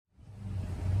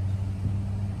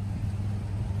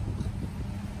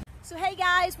So hey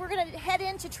guys, we're gonna head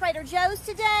into Trader Joe's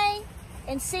today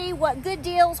and see what good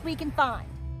deals we can find.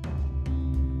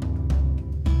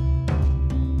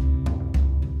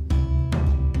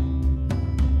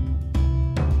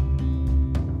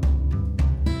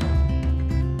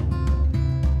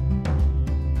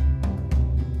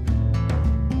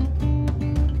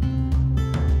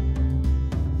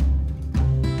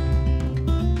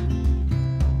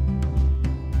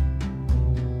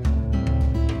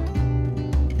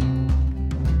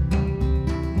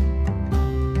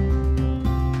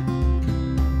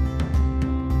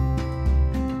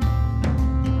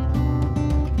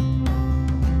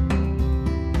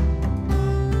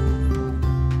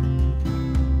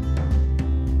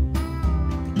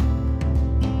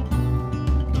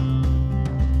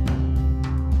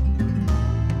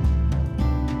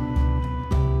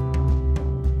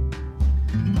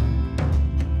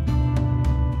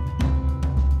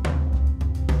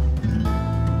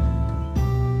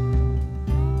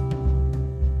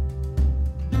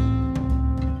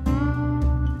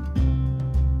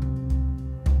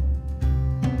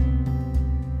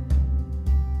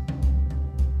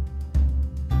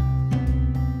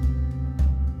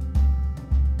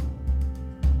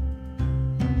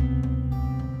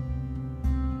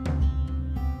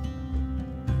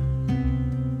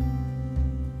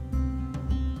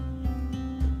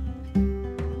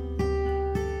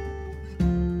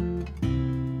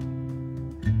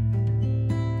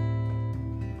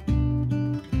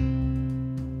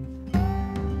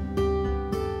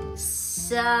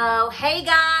 So, hey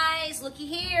guys, looky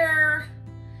here.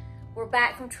 We're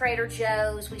back from Trader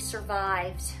Joe's. We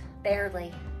survived,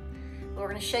 barely. We're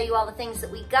gonna show you all the things that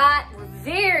we got. We're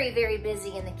very, very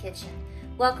busy in the kitchen.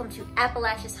 Welcome to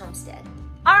Appalachia's Homestead.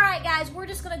 All right, guys, we're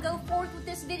just gonna go forth with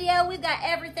this video. We've got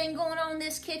everything going on in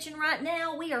this kitchen right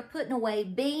now. We are putting away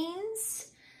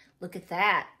beans. Look at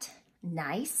that,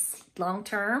 nice, long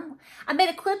term. I made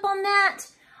a clip on that.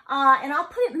 And I'll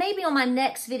put it maybe on my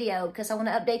next video because I want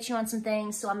to update you on some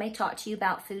things. So I may talk to you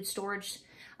about food storage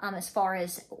as far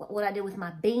as what I did with my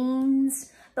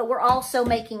beans. But we're also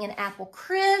making an apple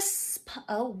crisp.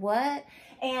 Oh, what?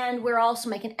 And we're also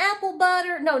making apple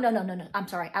butter. No. I'm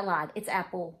sorry. I lied. It's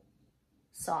apple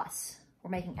sauce.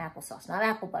 We're making applesauce, not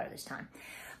apple butter this time.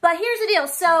 But here's the deal.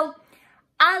 So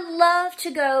I love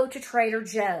to go to Trader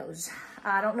Joe's.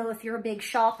 I don't know if you're a big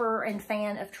shopper and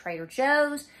fan of Trader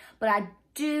Joe's, but I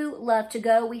do love to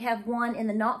go. We have one in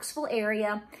the Knoxville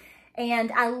area,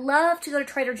 and I love to go to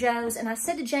Trader Joe's. And I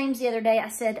said to James the other day, I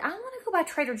said, I want to go by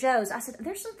Trader Joe's. I said,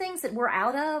 there's some things that we're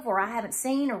out of, or I haven't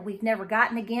seen, or we've never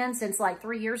gotten again since like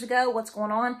 3 years ago. What's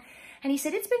going on? And he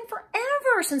said, it's been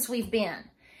forever since we've been.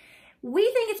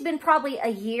 We think it's been probably a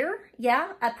year. Yeah,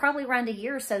 probably around a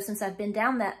year or so since I've been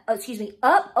down that,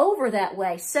 up over that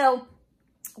way. So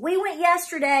we went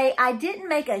yesterday. I didn't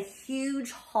make a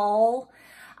huge haul.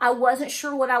 I wasn't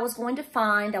sure what I was going to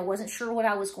find. I wasn't sure what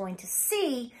I was going to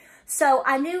see. So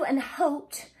I knew and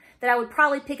hoped that I would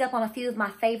probably pick up on a few of my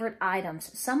favorite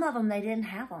items. Some of them, they didn't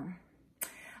have them.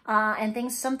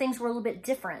 And some things were a little bit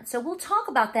different. So we'll talk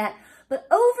about that. But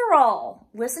overall,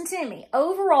 listen to me,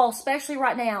 overall, especially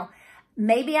right now,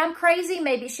 maybe I'm crazy.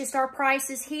 Maybe it's just our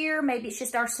prices here. Maybe it's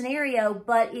just our scenario.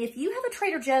 But if you have a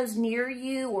Trader Joe's near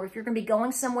you, or if you're going to be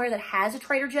going somewhere that has a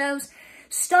Trader Joe's,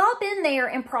 stop in there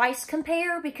and price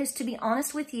compare, because to be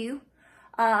honest with you,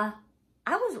 I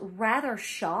was rather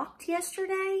shocked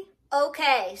yesterday.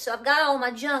 Okay, so I've got all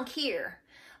my junk here,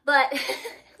 but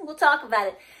we'll talk about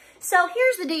it. So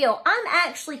here's the deal. I'm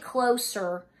actually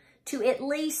closer to at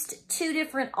least 2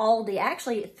 different ALDI,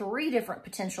 actually 3 different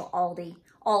potential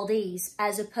ALDIs,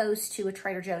 as opposed to a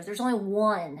Trader Joe's. There's only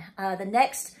one. The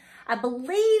next, I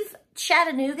believe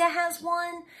Chattanooga has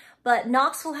one, but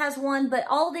Knoxville has one. But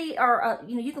ALDI are,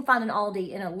 you can find an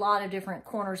ALDI in a lot of different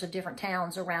corners of different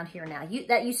towns around here now.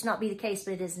 That used to not be the case,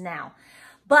 but it is now.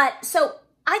 But so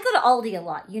I go to ALDI a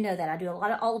lot. You know that. I do a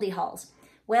lot of ALDI hauls.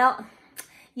 Well,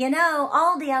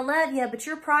 ALDI, I love you, but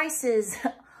your prices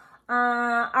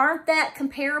aren't that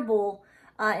comparable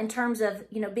in terms of,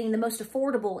 being the most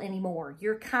affordable anymore.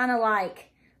 You're kind of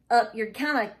like you're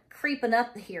kind of creeping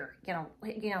up here,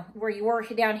 where you were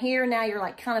down here. Now you're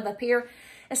like kind of up here,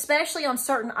 especially on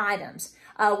certain items.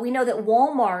 We know that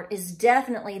Walmart is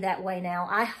definitely that way now.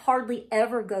 I hardly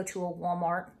ever go to a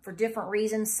Walmart for different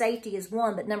reasons. Safety is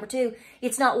one, but number 2,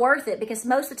 it's not worth it, because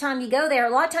most of the time you go there, a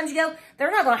lot of times you go,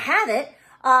 they're not going to have it.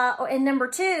 And number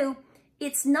 2,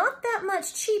 it's not that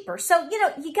much cheaper. So,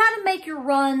 you got to make your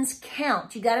runs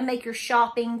count. You got to make your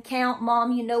shopping count.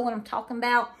 Mom, you know what I'm talking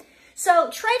about. So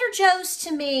Trader Joe's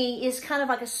to me is kind of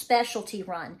like a specialty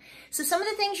run. So some of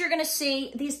the things you're going to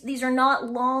see, these are not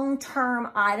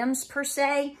long-term items per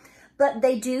se, but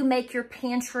they do make your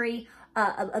pantry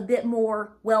a bit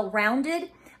more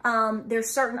well-rounded. There's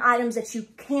certain items that you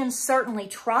can certainly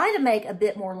try to make a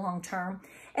bit more long-term.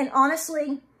 And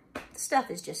honestly, the stuff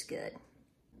is just good.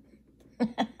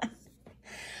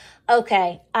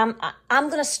 Okay, I'm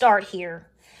going to start here.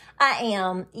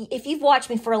 If you've watched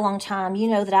me for a long time, you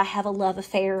know that I have a love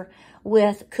affair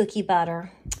with cookie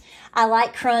butter. I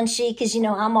like crunchy because, you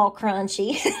know, I'm all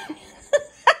crunchy.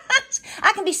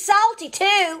 I can be salty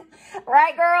too.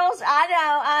 Right, girls? I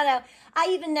know. I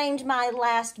even named my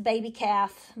last baby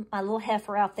calf, my little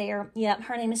heifer out there. Yep,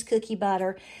 her name is Cookie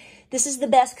Butter. This is the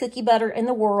best cookie butter in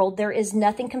the world. There is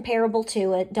nothing comparable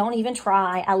to it. Don't even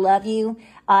try. I love you.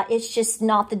 It's just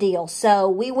not the deal. So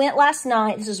we went last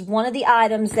night. This is one of the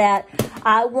items that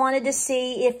I wanted to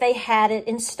see if they had it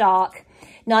in stock.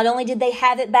 Not only did they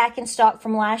have it back in stock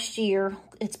from last year,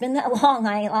 it's been that long,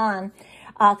 I ain't lying,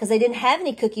 because they didn't have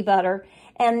any cookie butter.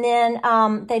 And then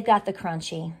they've got the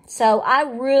crunchy. So I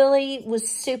really was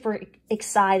super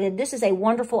excited. This is a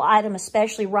wonderful item,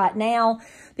 especially right now,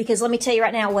 because let me tell you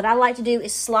right now, what I like to do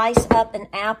is slice up an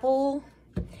apple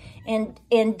and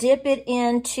dip it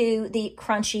into the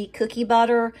crunchy cookie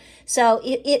butter. So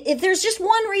if there's just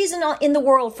one reason in the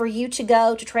world for you to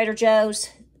go to Trader Joe's,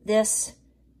 this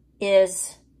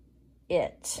is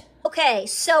it. Okay,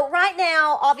 so right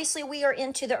now, obviously, we are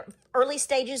into the early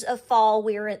stages of fall.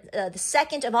 We're at the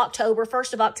 2nd of October,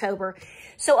 1st of October.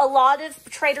 So a lot of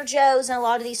Trader Joe's and a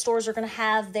lot of these stores are going to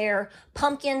have their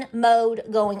pumpkin mode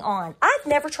going on. I've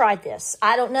never tried this.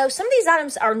 I don't know. Some of these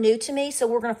items are new to me, so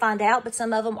we're going to find out, but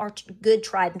some of them are good,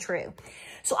 tried, and true.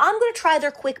 So I'm going to try their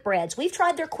quick breads. We've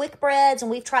tried their quick breads, and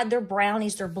we've tried their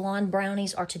brownies. Their blonde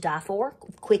brownies are to die for,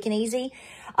 quick and easy.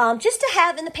 Just to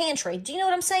have in the pantry. Do you know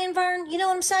what I'm saying, Vern? You know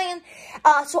what I'm saying?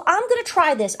 So I'm going to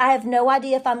try this. I have no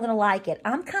idea if I'm going to like it.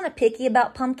 I'm kind of picky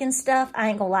about pumpkin stuff. I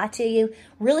ain't going to lie to you.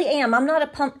 Really am. I'm not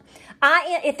a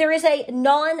if there is a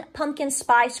non-pumpkin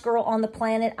spice girl on the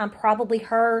planet, I'm probably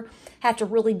her. Have to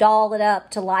really doll it up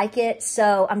to like it.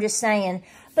 So I'm just saying.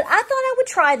 But I thought I would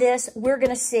try this. We're going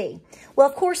to see. Well,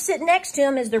 of course, sitting next to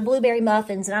them is their blueberry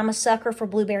muffins, and I'm a sucker for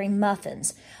blueberry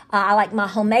muffins. I like my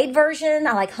homemade version.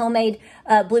 I like homemade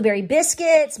blueberry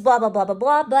biscuits, blah, blah, blah, blah,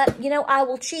 blah. But, you know, I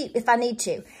will cheat if I need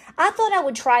to. I thought I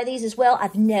would try these as well.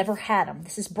 I've never had them.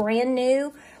 This is brand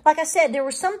new. Like I said, there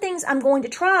were some things I'm going to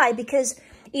try because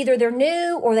either they're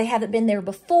new or they haven't been there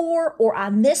before or I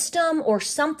missed them or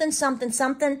something.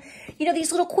 You know,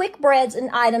 these little quick breads and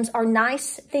items are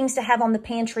nice things to have on the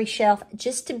pantry shelf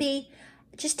just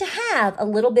to have a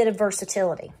little bit of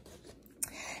versatility.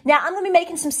 Now, I'm going to be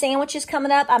making some sandwiches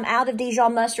coming up. I'm out of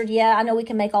Dijon mustard. Yeah, I know we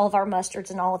can make all of our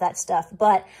mustards and all of that stuff,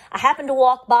 but I happened to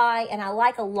walk by and I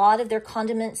like a lot of their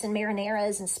condiments and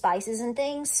marinaras and spices and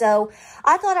things. So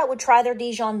I thought I would try their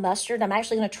Dijon mustard. I'm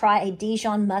actually going to try a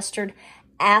Dijon mustard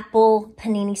apple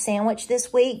panini sandwich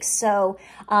this week. So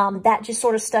that just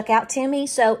sort of stuck out to me.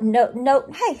 So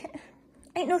hey,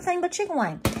 ain't no thing but chicken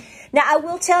wing. Now, I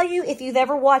will tell you, if you've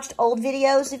ever watched old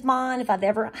videos of mine, have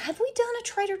we done a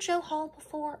Trader Joe haul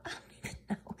before? I don't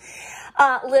even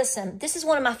know. Listen, this is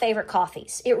one of my favorite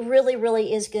coffees. It really,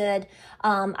 really is good.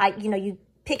 You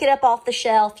pick it up off the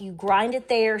shelf, you grind it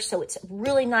there, so it's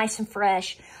really nice and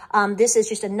fresh. This is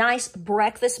just a nice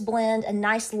breakfast blend, a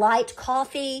nice light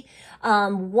coffee.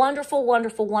 Wonderful,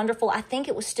 wonderful, wonderful. I think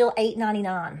it was still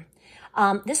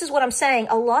 $8.99. This is what I'm saying.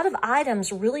 A lot of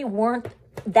items really weren't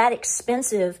that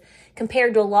expensive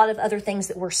compared to a lot of other things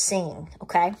that we're seeing,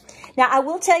 okay? Now, I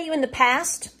will tell you in the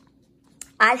past,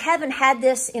 I haven't had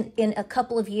this in a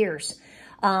couple of years.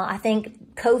 I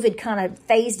think COVID kind of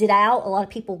phased it out. A lot of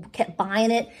people kept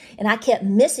buying it, and I kept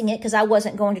missing it because I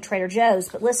wasn't going to Trader Joe's.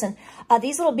 But listen,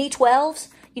 these little B12s,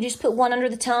 you just put one under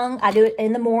the tongue. I do it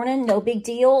in the morning, no big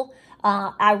deal.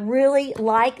 I really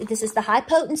like, this is the high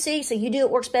potency, so you do it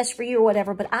works best for you or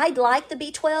whatever, but I like the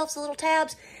B12s, the little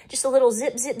tabs, just a little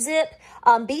zip, zip, zip.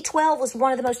 B12 was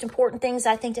one of the most important things,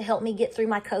 I think, to help me get through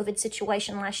my COVID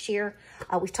situation last year.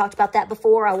 We've talked about that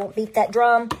before. I won't beat that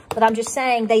drum, but I'm just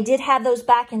saying they did have those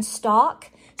back in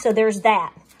stock, so there's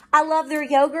that. I love their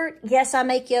yogurt. Yes, I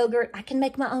make yogurt. I can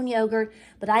make my own yogurt,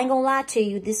 but I ain't gonna lie to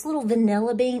you. This little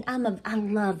vanilla bean, I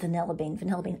love vanilla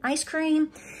bean ice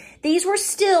cream. These were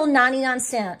still 99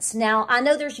 cents. Now, I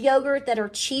know there's yogurt that are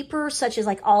cheaper, such as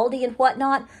like ALDI and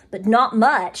whatnot, but not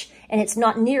much, and it's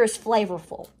not near as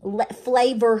flavorful.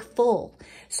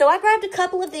 So I grabbed a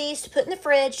couple of these to put in the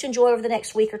fridge to enjoy over the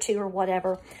next week or two or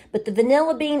whatever. But the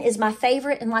vanilla bean is my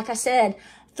favorite, and like I said,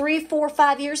 3, 4,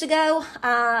 5 years ago,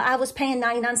 I was paying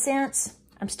 99 cents.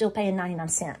 I'm still paying 99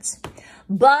 cents.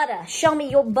 Butter. Show me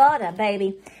your butter,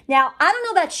 baby. Now, I don't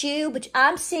know about you, but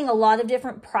I'm seeing a lot of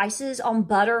different prices on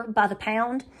butter by the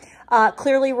pound.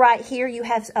 Clearly right here, you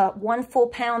have 1 full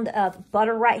pound of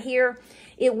butter right here.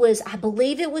 It was, I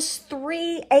believe it was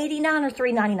 $3.89 or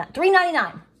 $3.99.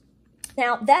 $3.99.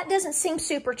 Now, that doesn't seem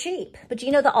super cheap, but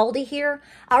you know the Aldi here?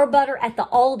 Our butter at the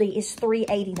Aldi is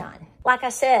 $3.89. Like I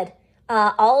said,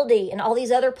 Aldi and all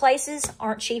these other places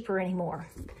aren't cheaper anymore.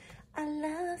 I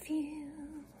love you.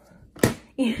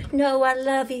 You know I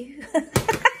love you.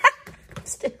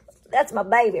 That's my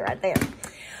baby right there.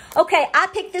 Okay, I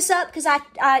picked this up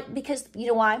because you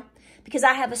know why? Because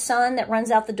I have a son that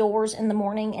runs out the doors in the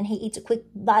morning and he eats a quick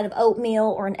bite of oatmeal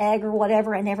or an egg or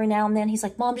whatever, and every now and then he's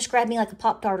like, Mom, just grab me like a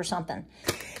Pop-Tart or something.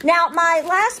 Now, my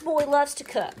last boy loves to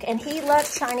cook, and he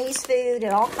loves Chinese food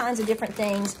and all kinds of different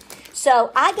things.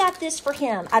 So I got this for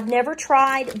him. I've never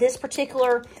tried this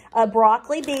particular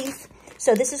broccoli beef.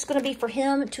 So this is going to be for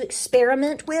him to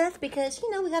experiment with because,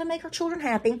 you know, we got to make our children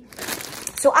happy.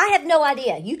 So I have no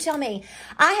idea. You tell me.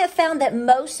 I have found that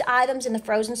most items in the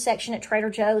frozen section at Trader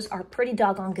Joe's are pretty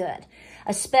doggone good.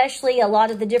 Especially a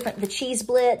lot of the cheese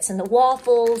blitz and the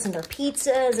waffles and their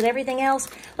pizzas and everything else.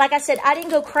 Like I said, I didn't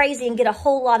go crazy and get a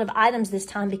whole lot of items this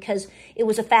time because it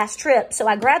was a fast trip. So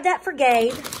I grabbed that for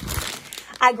Gabe.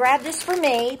 I grabbed this for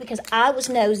me because I was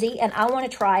nosy and I want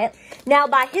to try it. Now,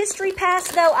 by history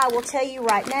pass, though, I will tell you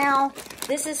right now,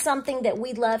 this is something that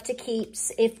we'd love to keep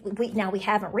now we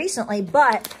haven't recently,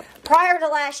 but prior to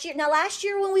last year, now last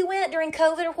year when we went during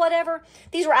COVID or whatever,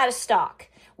 these were out of stock.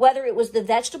 Whether it was the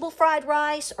vegetable fried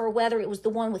rice or whether it was the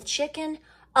one with chicken,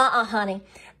 honey.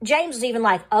 James was even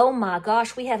like, oh my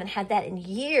gosh, we haven't had that in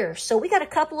years. So we got a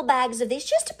couple of bags of these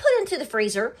just to put into the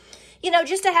freezer. You know,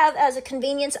 just to have as a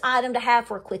convenience item to have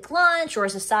for a quick lunch or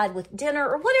as a side with dinner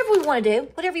or whatever we want to do.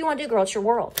 Whatever you want to do, girl, it's your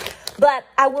world. But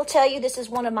I will tell you, this is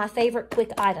one of my favorite quick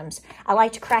items. I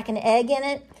like to crack an egg in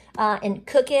it and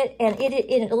cook it and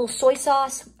in a little soy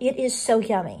sauce. It is so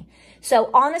yummy.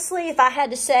 So honestly, if I had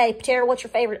to say, Tara, what's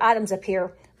your favorite items up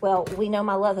here? Well, we know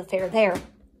my love affair there.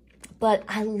 But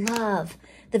I love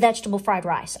the vegetable fried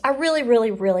rice. I really, really,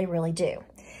 really, really do.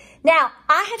 Now,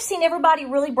 I have seen everybody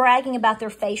really bragging about their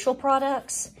facial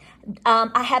products.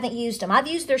 I haven't used them. I've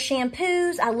used their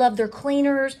shampoos. I love their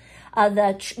cleaners,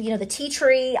 the tea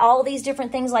tree, all these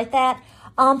different things like that.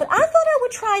 But I thought I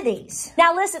would try these.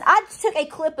 Now, listen, I took a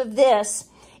clip of this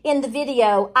in the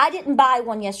video. I didn't buy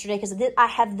one yesterday because I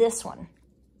have this one.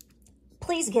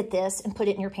 Please get this and put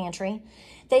it in your pantry.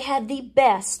 They have the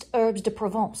best herbs de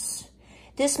Provence.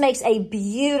 This makes a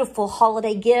beautiful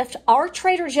holiday gift. Our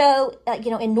Trader Joe,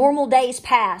 in normal days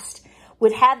past,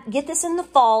 would get this in the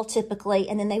fall typically,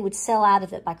 and then they would sell out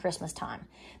of it by Christmas time.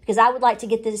 Because I would like to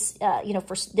get this,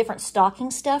 for different stocking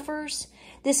stuffers.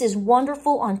 This is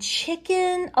wonderful on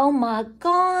chicken. Oh my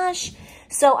gosh.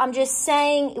 So I'm just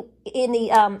saying, in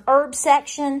the herb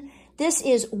section, this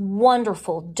is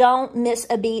wonderful. Don't miss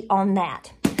a beat on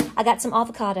that. I got some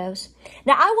avocados.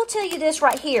 Now, I will tell you this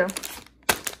right here.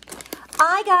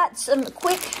 I got some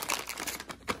quick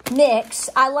mix.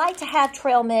 I like to have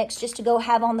trail mix just to go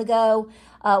have on the go,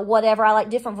 whatever. I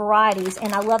like different varieties,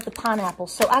 and I love the pineapple.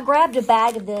 So I grabbed a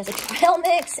bag of this. The trail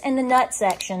mix and the nut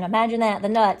section. Imagine that, the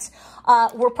nuts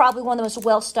were probably one of the most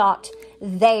well-stocked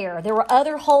there. There were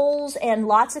other holes and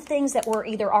lots of things that were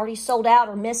either already sold out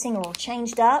or missing or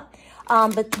changed up.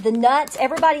 But the nuts,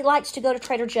 everybody likes to go to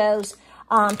Trader Joe's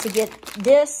to get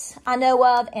this, I know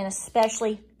of, and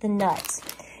especially the nuts.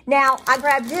 Now, I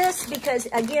grabbed this because,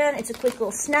 again, it's a quick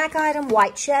little snack item,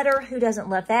 white cheddar. Who doesn't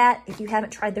love that? If you haven't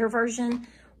tried their version,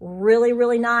 really,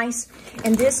 really nice.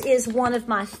 And this is one of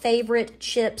my favorite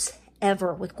chips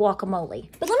ever with guacamole.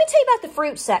 But let me tell you about the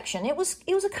fruit section. It was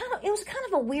kind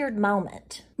of a weird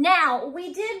moment. Now,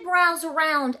 we did browse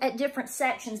around at different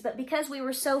sections, but because we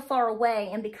were so far away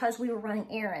and because we were running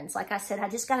errands, like I said, I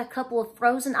just got a couple of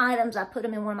frozen items. I put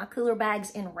them in one of my cooler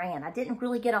bags and ran. I didn't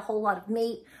really get a whole lot of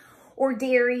meat or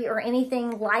dairy or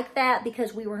anything like that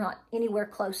because we were not anywhere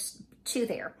close to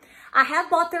there. I have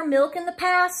bought their milk in the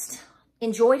past,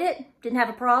 enjoyed it, didn't have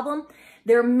a problem.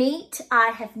 Their meat, I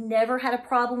have never had a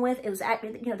problem with. It was,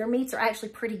 their meats are actually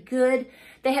pretty good.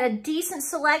 They had a decent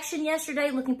selection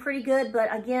yesterday, looking pretty good, but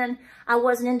again, I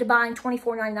wasn't into buying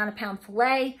 $24.99 a pound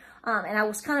filet, and I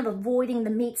was kind of avoiding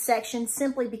the meat section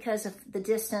simply because of the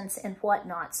distance and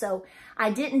whatnot. So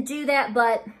I didn't do that,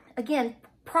 but again,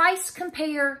 price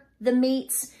compare the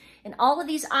meats and all of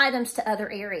these items to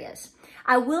other areas.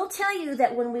 I will tell you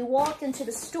that when we walked into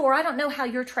the store, I don't know how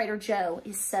your Trader Joe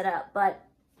is set up, but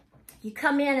you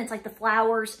come in, it's like the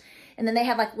flowers, and then they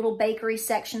have like little bakery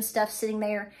section stuff sitting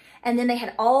there, and then they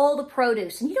had all the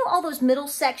produce. And you know all those middle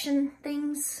section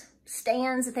things?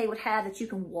 stands that they would have that you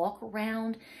can walk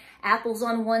around. Apples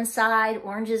on one side,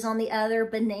 oranges on the other,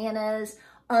 bananas,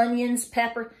 onions,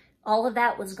 pepper, all of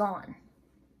that was gone.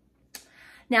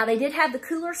 Now, they did have the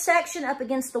cooler section up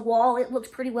against the wall. It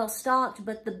looked pretty well stocked,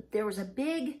 but there was a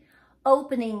big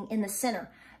opening in the center.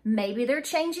 Maybe they're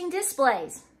changing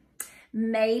displays.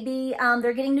 Maybe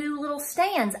they're getting new little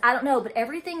stands. I don't know, but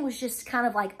everything was just kind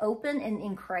of like open and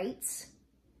in crates.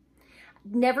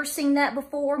 Never seen that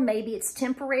before. Maybe it's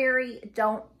temporary.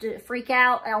 Don't freak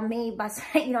out on me by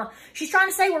saying, you know, she's trying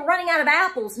to say we're running out of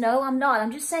apples. No, I'm not.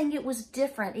 I'm just saying it was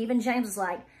different. Even James was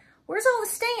like, where's all the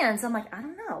stands? I'm like, I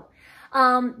don't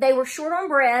know. They were short on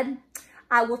bread.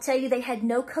 I will tell you they had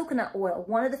no coconut oil.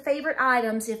 One of the favorite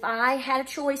items, if I had a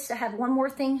choice to have one more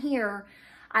thing here,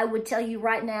 I would tell you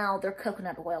right now their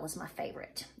coconut oil is my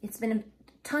favorite. It's been in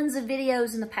tons of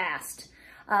videos in the past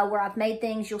where I've made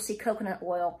things, you'll see coconut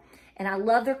oil. And I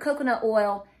love their coconut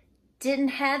oil. Didn't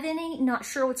have any, not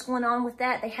sure what's going on with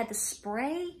that. They had the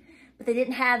spray, but they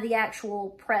didn't have the actual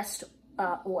pressed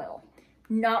oil.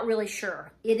 Not really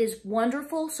sure. It is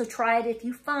wonderful, so try it if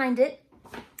you find it.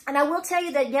 And I will tell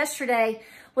you that yesterday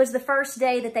was the first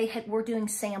day that they were doing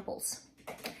samples.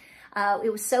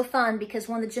 It was so fun because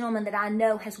one of the gentlemen that I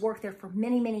know has worked there for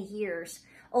many, many years,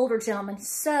 older gentleman,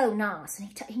 so nice.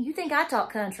 And you think I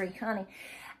talk country, honey.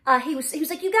 He was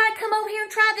like, you gotta come over here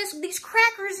and try these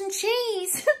crackers and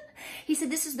cheese. He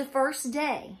said, this is the first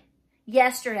day,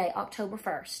 yesterday, October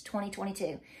 1st,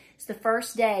 2022. It's the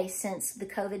first day since the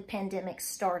COVID pandemic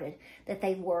started that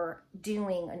they were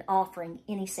doing and offering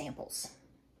any samples.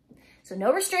 So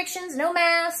no restrictions, no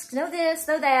masks, no this,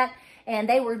 no that. And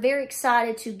they were very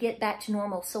excited to get back to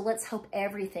normal. So let's hope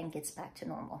everything gets back to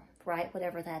normal, right?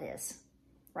 Whatever that is,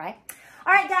 right?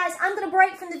 All right, guys, I'm going to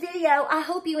break from the video. I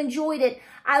hope you enjoyed it.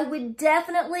 I would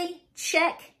definitely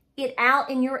check it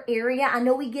out in your area. I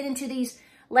know we get into these,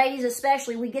 ladies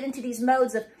especially, we get into these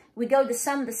modes of, we go to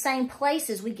some of the same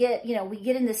places. We get, you know, we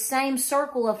get in the same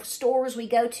circle of stores we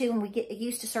go to and we get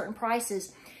used to certain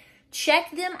prices.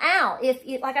 Check them out. If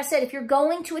like I said, if you're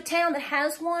going to a town that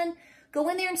has one, go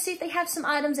in there and see if they have some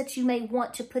items that you may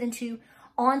want to put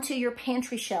onto your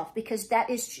pantry shelf, because that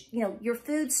is, you know, your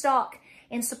food stock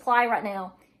and supply right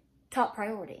now, top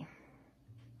priority.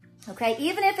 Okay,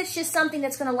 even if it's just something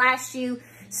that's going to last you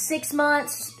 6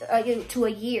 months to a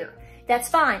year, that's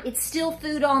fine. It's still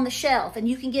food on the shelf, and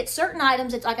you can get certain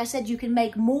items that, like I said, you can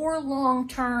make more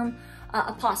long-term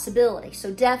a possibility.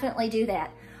 So definitely do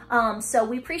that. So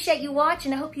we appreciate you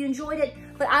watching. I hope you enjoyed it.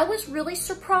 But I was really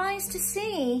surprised to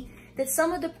see that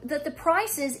some of the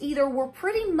prices either were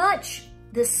pretty much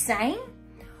the same,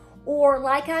 or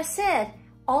like I said,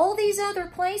 all these other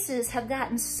places have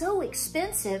gotten so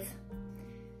expensive.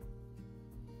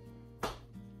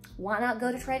 Why not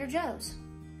go to Trader Joe's?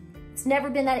 It's never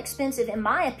been that expensive, in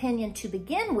my opinion, to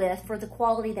begin with for the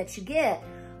quality that you get.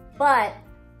 But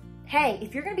hey,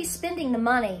 if you're going to be spending the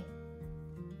money,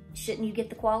 shouldn't you get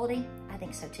the quality? I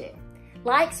think so too.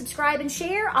 Like, subscribe, and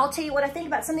share. I'll tell you what I think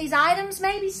about some of these items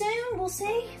maybe soon. We'll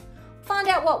see. Find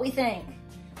out what we think.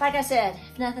 Like I said,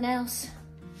 if nothing else,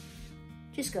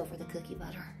 just go for the cookie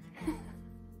butter.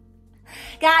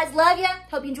 Guys, love ya.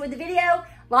 Hope you enjoyed the video.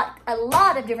 A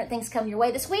lot of different things come your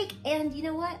way this week. And you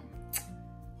know what?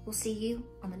 We'll see you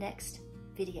on the next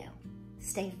video.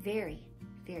 Stay very,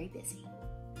 very busy.